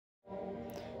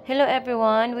Hello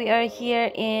everyone, we are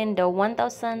here in the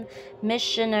 1000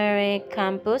 Missionary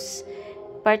campus,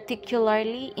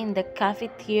 particularly in the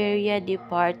cafeteria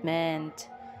department.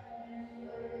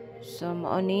 So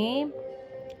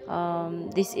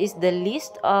this is the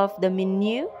list of the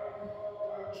menu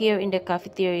here in the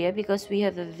cafeteria because we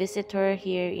have a visitor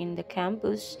here in the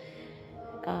campus.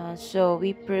 So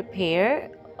we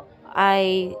prepare.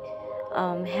 I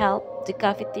help the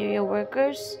cafeteria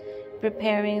workers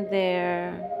preparing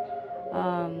their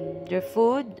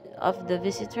food of the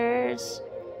visitors.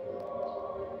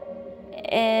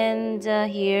 And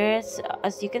here,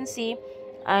 as you can see,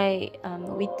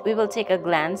 we will take a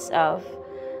glance of,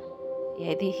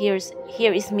 yeah, here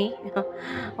is me.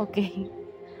 Okay,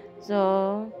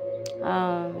 so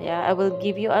yeah, I will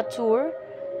give you a tour,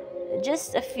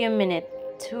 just a few minute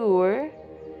tour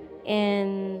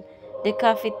in the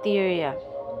cafeteria.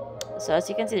 So as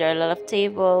you can see, there are a lot of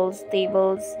tables,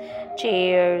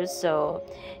 chairs. So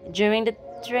during the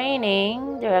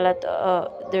training,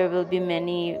 there will be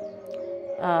many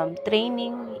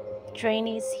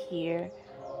trainees here.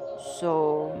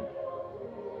 So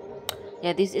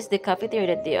yeah, this is the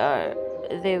cafeteria that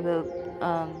they will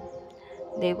um,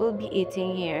 they will be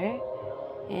eating here,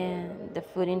 and the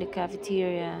food in the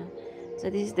cafeteria. So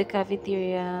this is the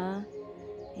cafeteria.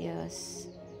 Yes,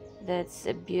 that's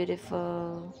a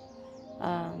beautiful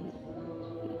um,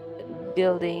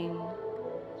 building,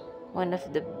 one of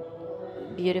the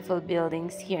beautiful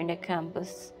buildings here in the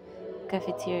campus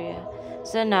cafeteria.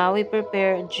 So now we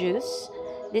prepare juice.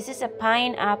 This is a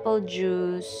pineapple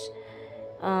juice.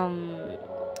 um,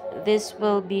 this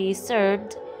will be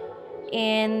served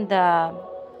in the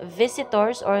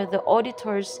visitors or the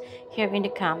auditors here in the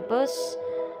campus,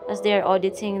 as they are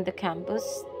auditing the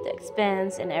campus, the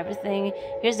expense and everything.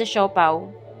 Here's the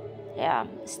siopao, yeah,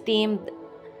 steamed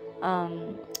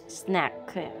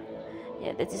snack.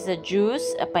 Yeah, this is a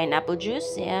juice, a pineapple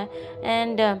juice. Yeah,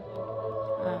 and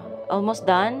almost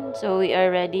done, so we are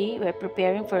ready, we're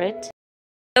preparing for it.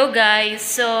 Hello guys,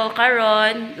 so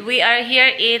karon we are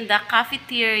here in the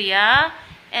cafeteria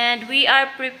and we are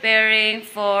preparing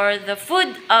for the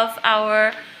food of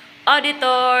our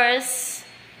auditors.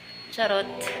 Charot.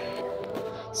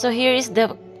 So here is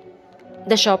the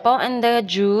siopaw and the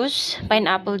juice,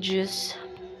 pineapple juice.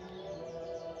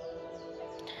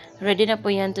 Ready na po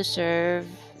yan to serve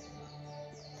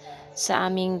sa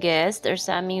aming guest or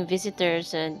sa aming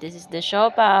visitors. This is the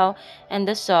siopaw and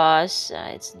the sauce.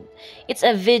 It's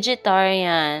a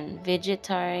vegetarian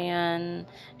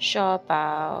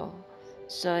siopaw.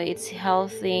 So it's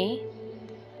healthy.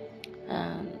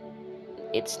 Um,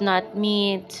 it's not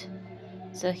meat.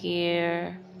 So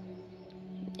here,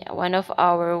 yeah, one of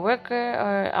our worker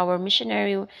or our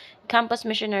campus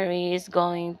missionary is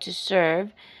going to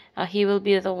serve. He will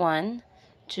be the one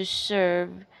to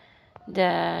serve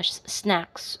the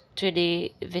snacks to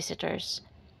the visitors.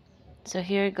 So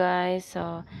here guys,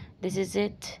 so this is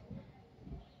it.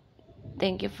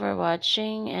 Thank you for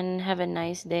watching and have a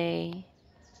nice day.